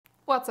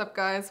What's up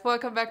guys,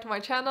 welcome back to my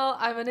channel.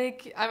 I'm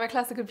Anik, I'm a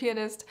classical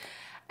pianist,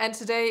 and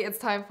today it's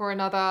time for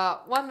another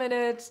 1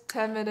 minute,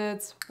 10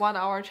 minutes, 1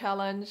 hour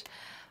challenge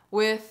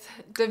with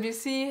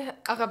Debussy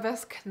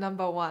Arabesque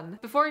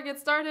No.1. Before we get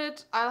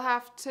started, I'll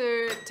have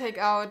to take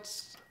out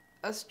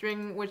a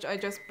string which I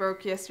just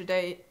broke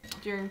yesterday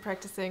during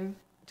practicing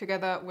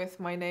together with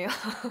my nail.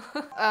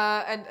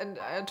 and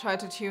I tried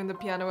to tune the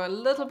piano a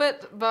little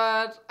bit,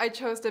 but I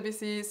chose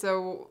Debussy,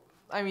 so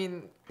I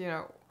mean, you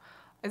know,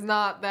 it's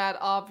not that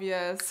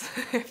obvious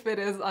if it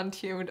is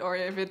untuned or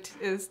if it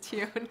is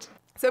tuned.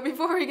 So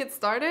before we get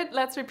started,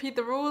 let's repeat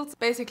the rules.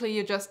 Basically,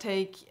 you just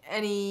take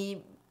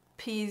any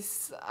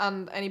piece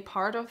and any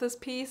part of this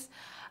piece,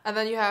 and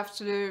then you have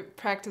to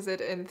practice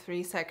it in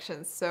 3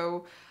 sections.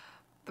 So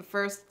the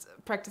first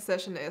practice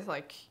session is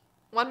like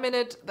 1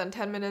 minute, then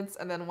 10 minutes,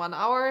 and then 1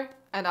 hour.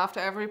 And after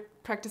every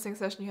practicing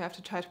session, you have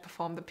to try to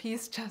perform the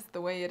piece just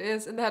the way it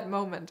is in that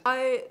moment.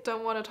 I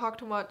don't want to talk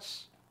too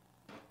much.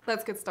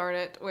 Let's get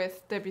started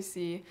with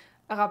Debussy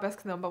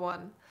Arabesque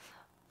No.1.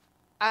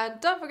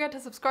 And don't forget to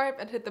subscribe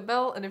and hit the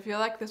bell, and if you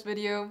like this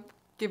video,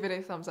 give it a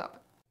thumbs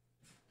up.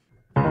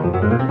 And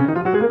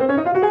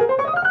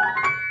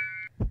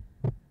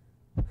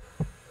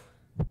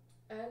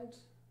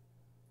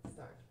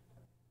start.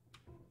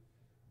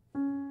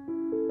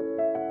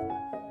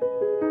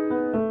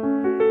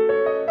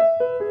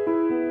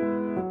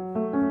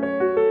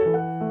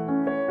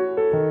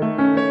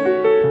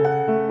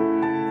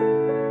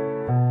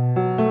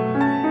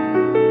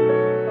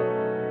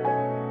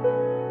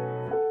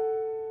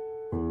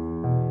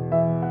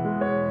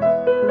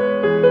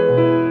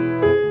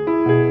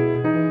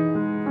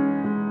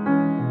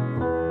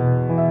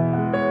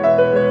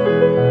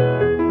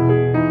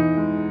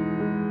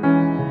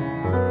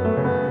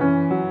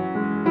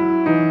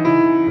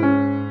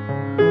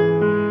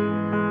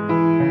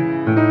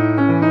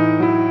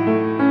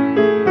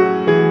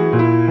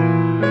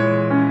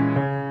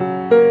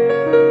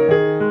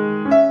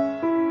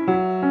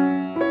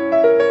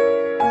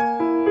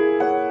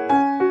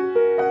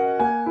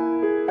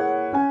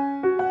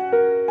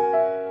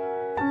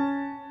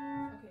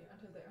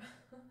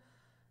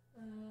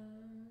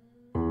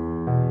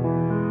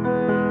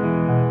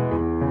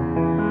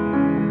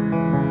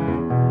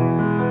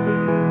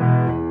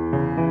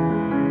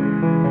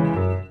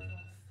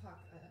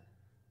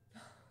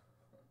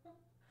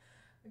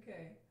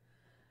 Okay.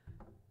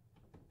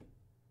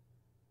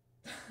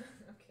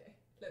 Okay,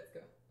 let's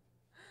go.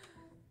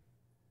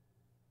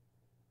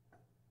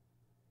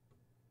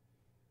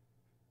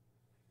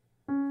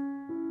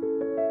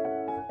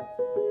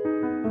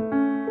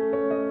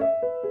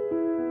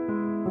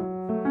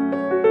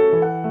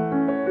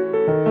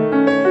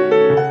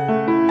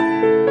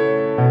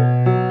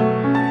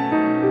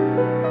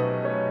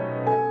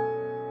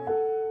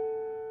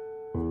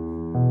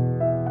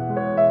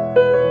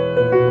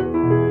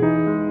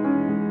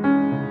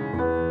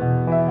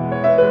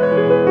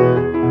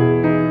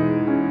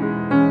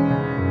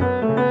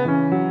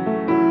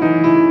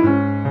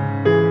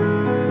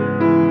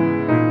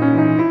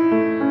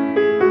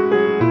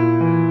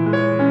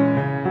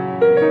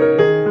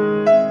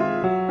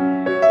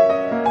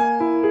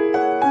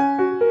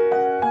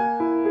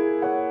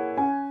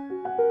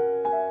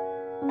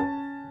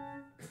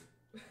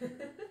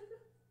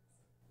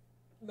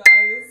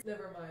 Nice.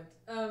 Never mind.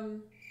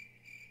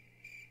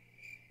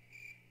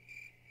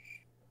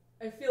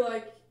 I feel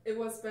like it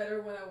was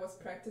better when I was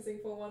practicing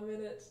for 1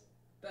 minute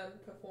than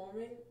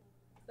performing.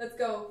 Let's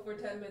go for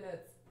 10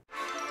 minutes.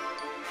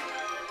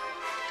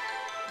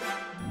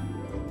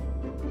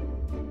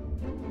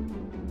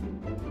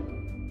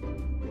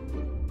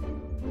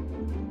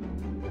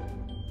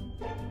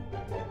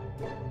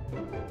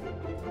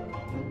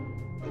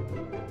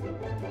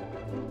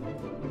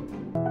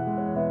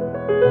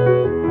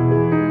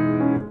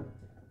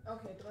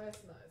 Okay, 3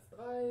 ist nice.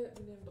 3,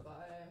 wir nehmen 3,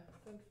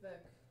 5 weg.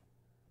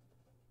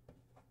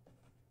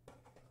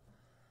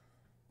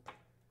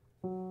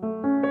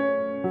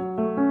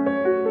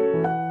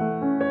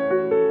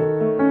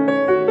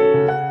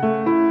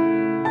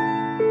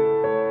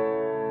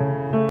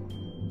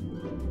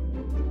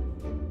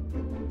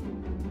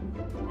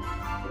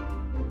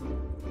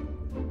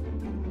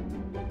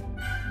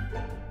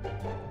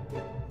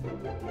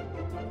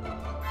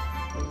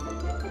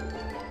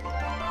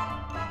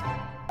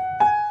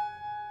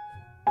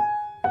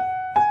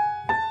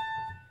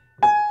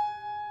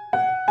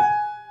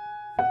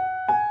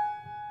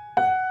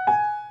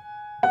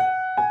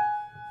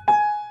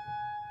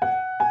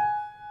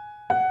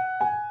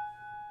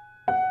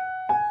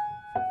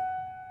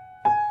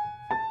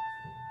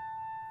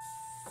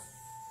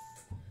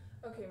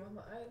 Okay, mach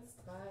mal 1,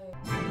 3.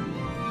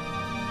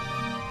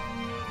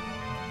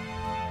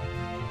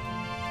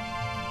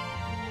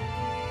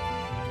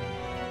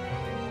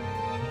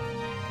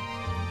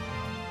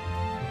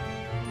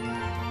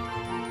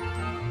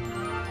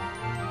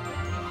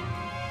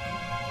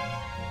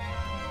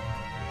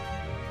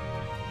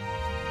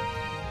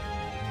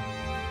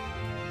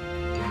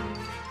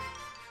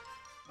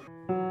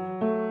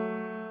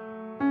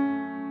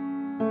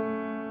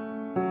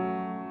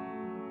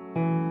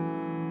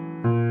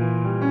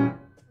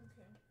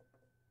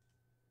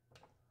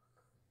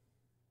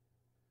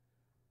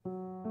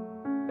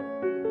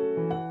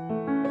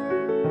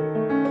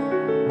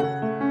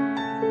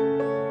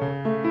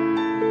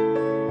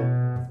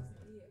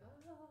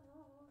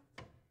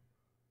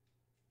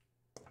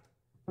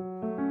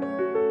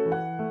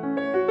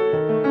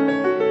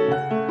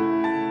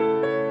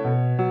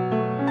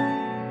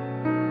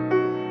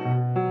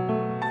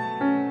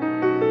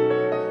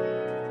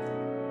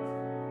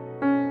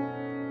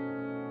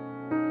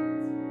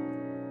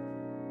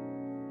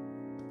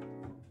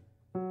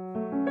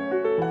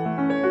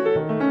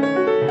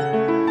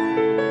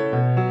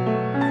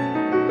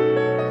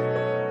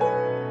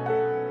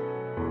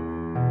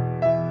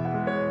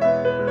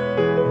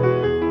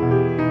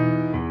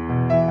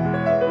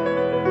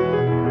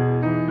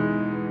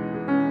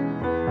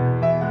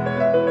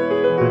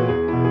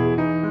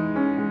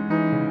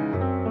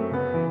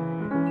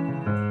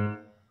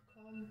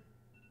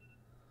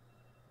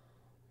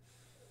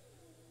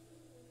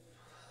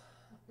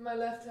 My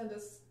left hand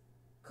is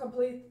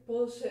complete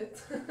bullshit.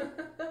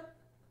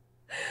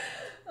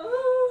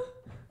 Oh,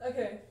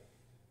 okay.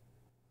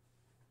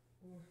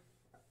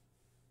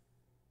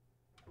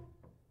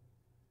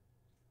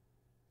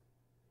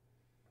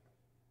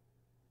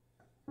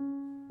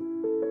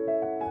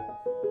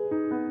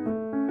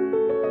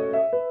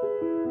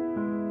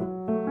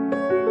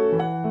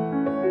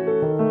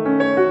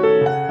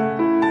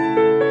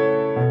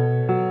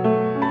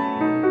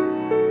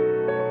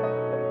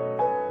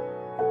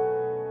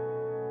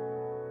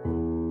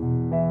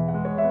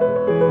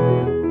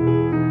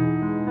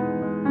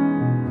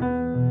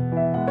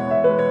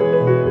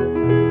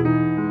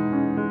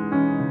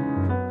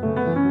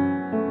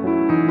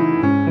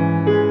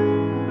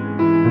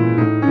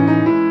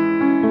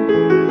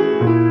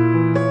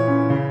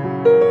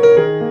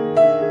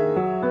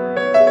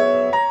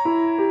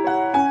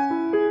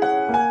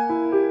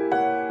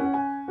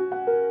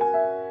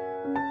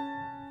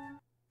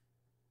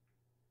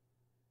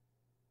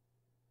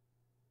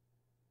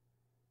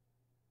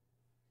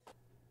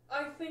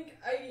 I think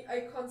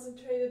I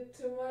concentrated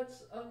too much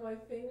on my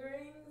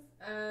fingerings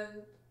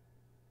and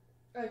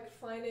like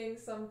finding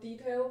some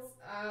details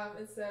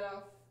instead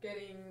of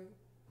getting,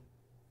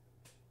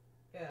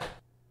 yeah.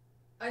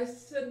 I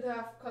shouldn't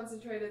have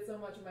concentrated so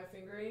much on my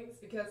fingerings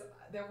because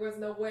there was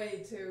no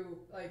way to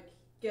like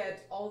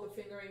get all the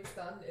fingerings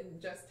done in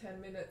just 10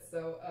 minutes.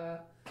 So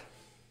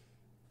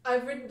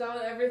I've written down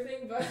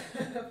everything, but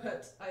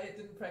but I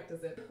didn't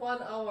practice it.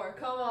 1 hour,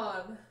 come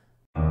on.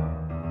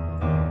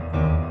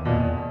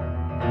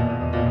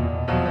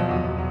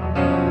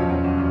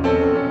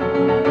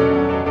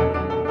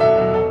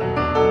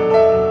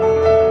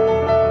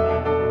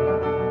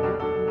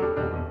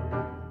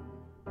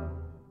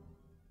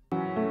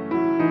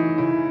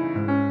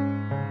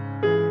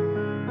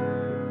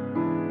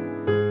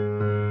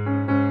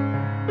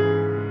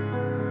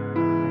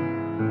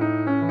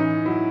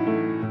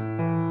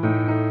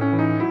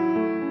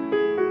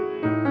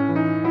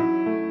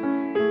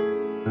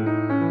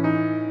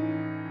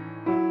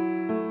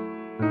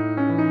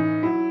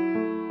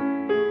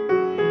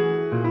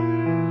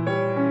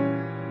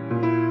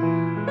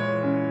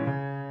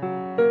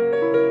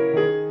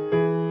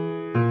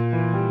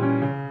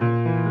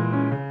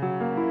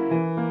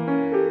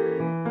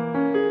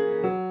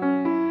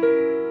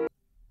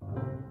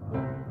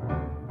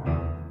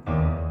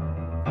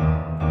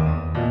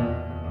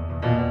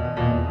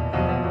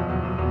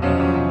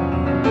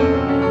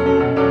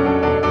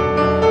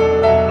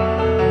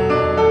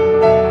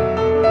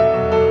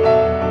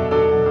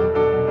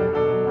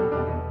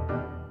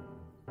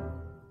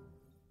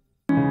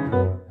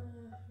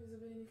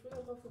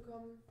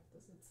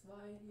 Das sind 2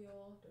 hier,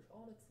 das ist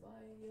auch eine 2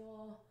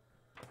 hier.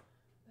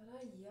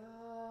 Ja.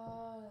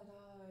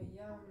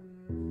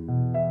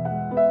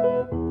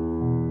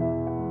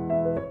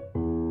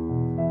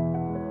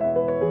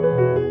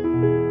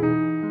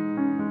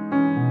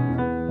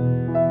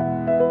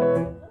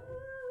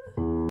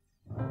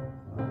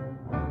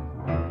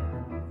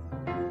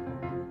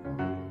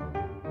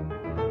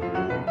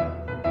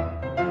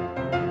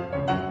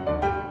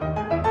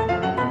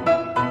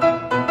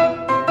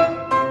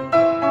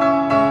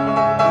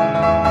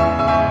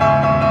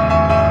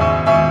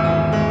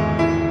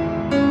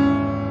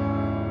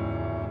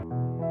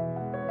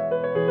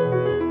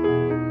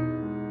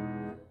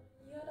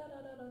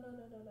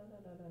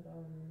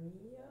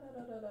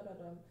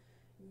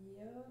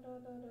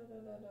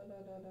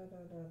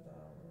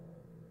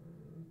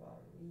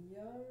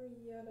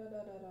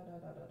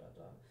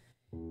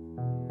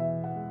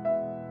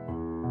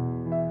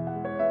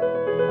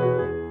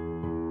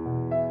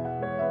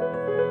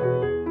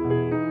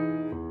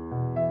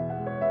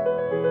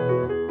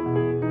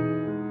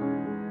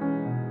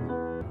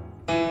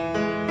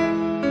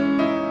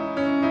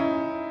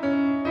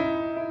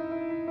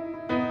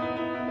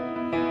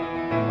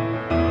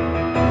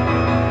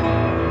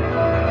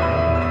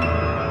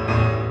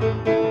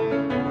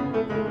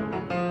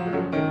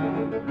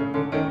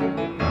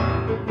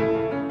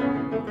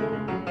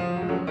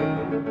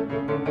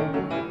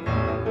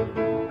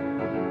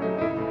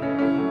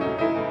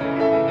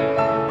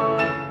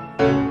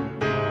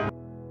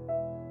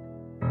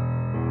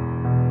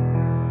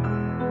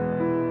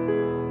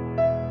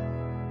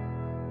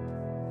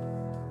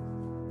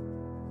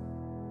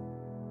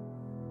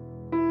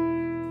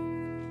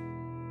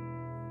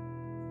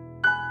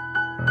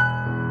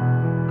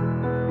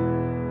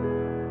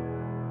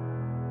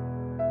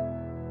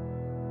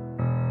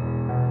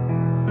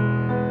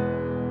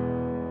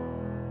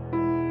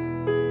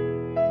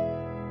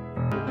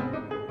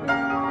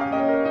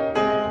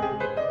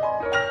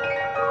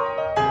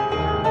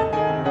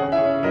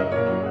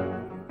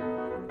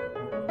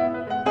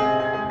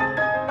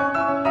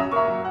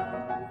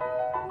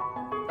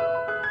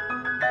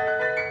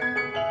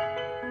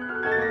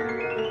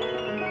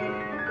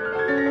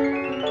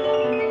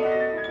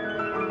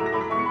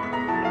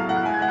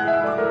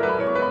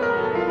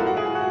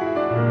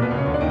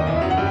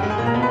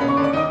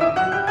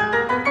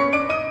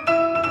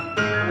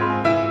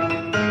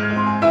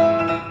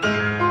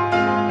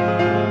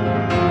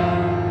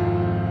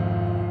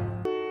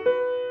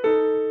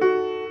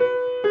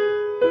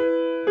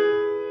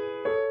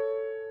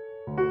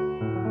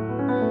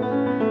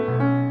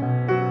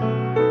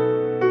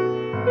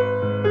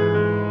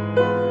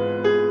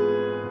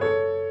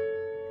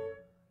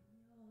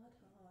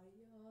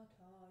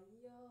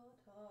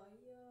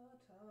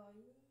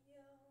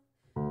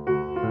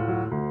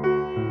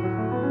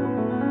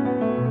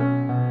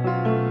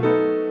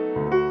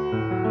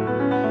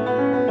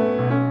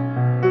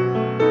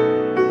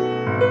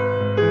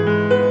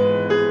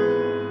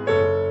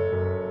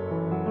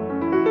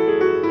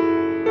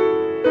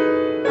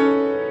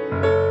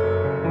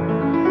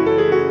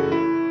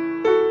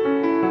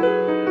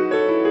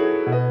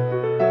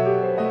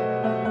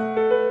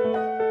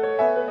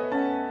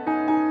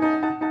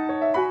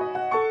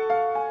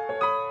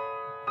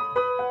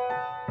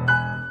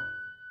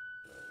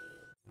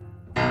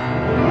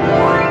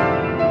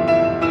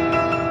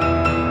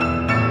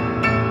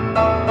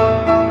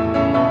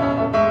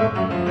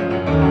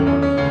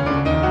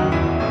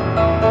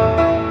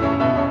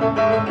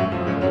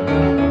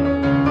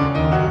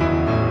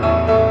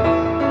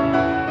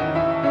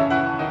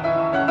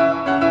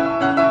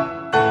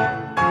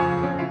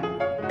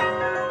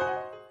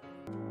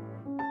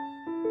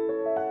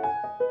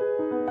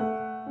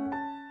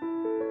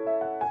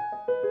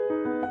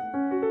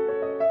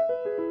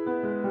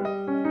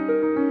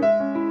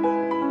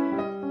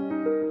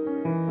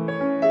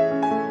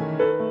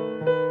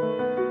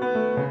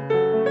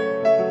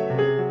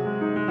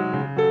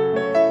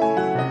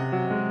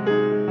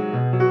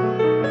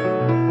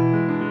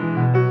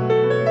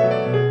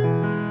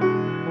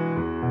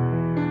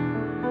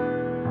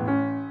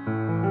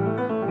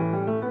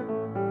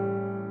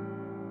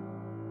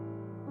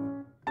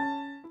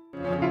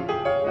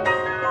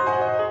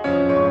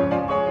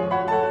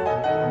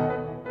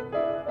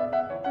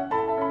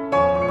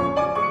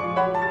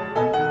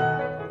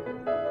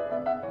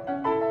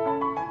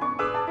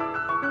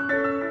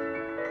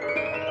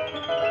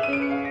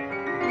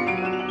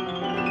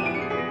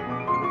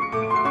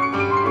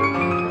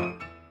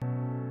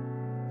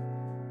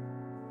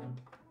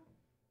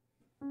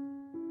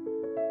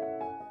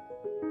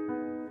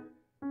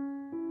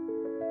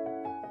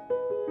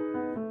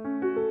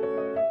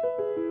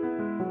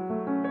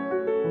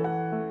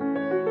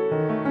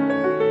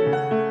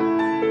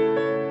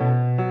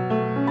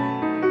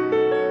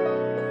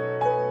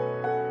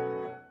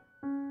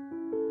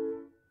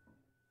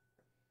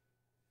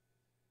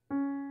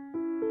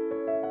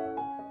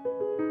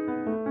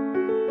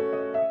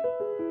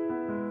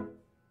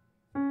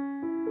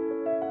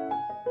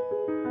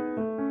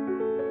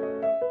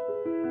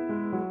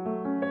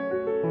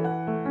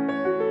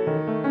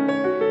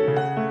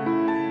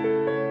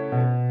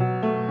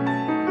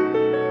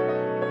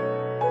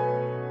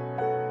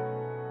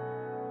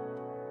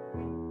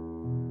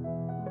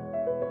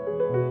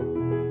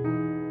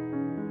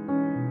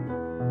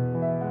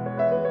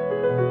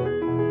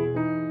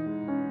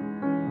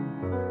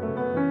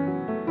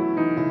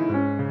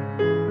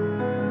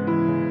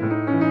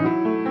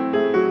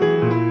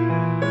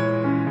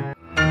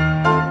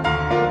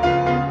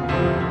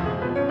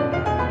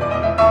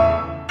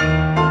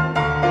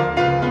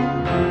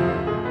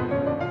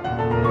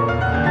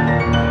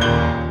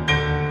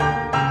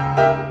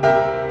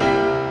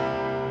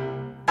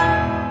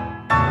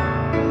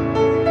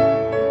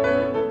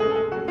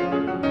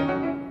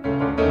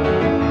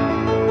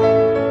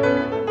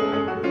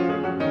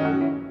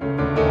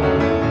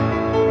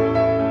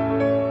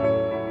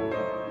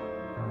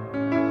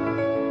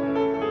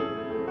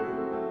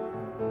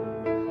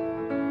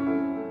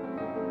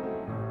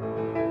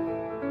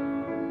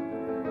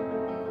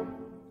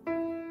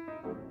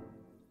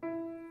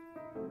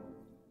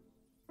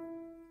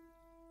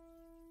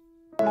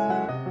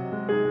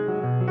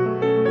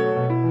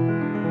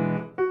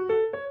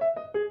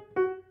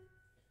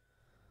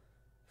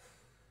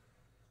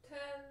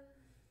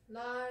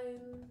 9,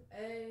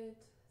 8,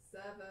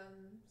 7,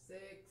 6,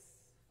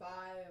 5,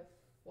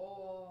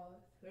 4,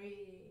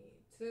 3,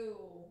 2,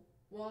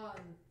 1.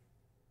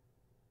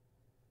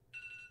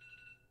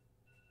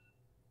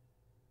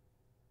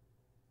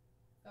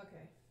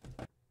 Okay.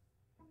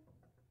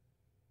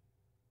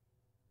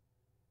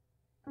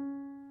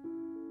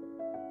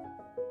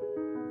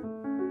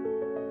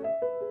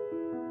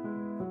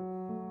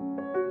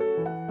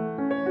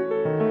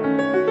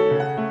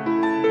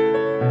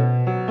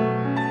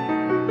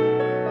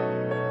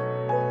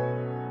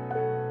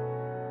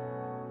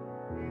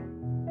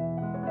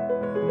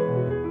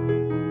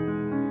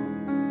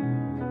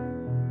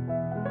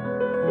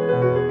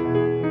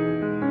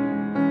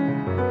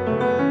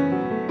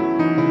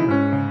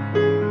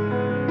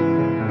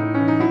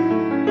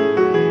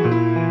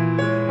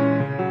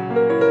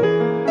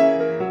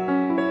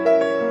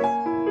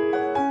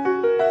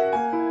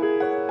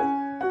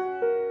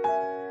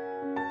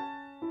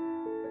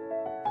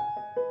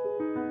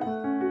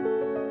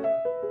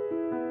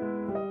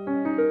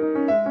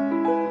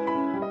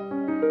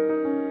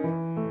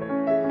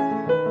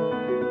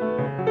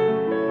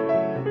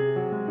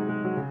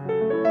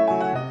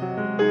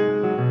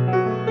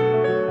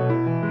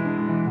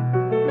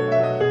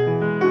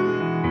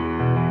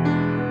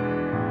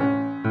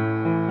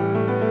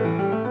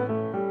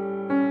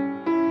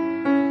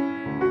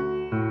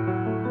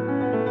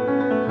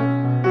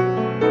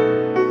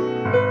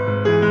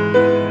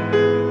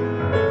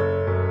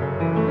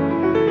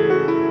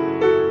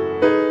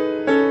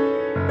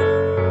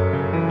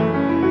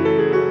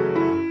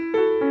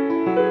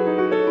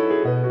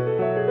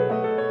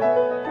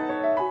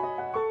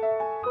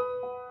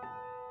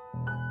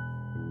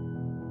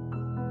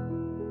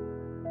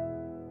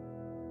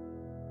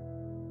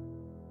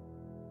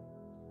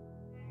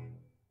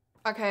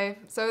 Okay,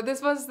 so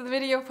this was the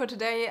video for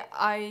today.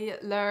 I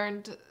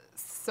learned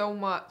so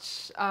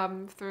much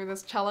through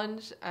this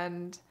challenge,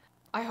 and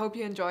I hope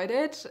you enjoyed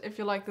it. If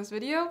you like this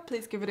video,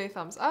 please give it a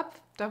thumbs up.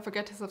 Don't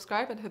forget to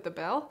subscribe and hit the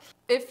bell.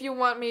 If you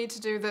want me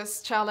to do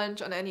this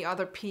challenge on any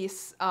other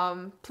piece,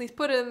 please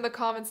put it in the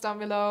comments down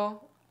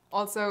below.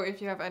 Also, if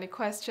you have any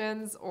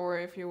questions or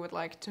if you would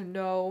like to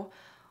know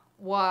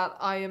what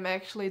I am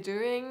actually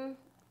doing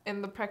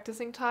in the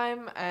practicing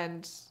time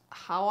and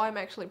how I'm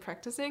actually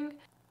practicing,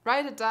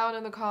 write it down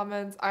in the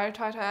comments. I'll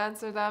try to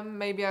answer them.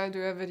 Maybe I'll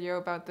do a video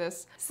about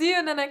this. See you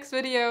in the next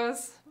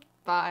videos.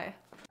 Bye.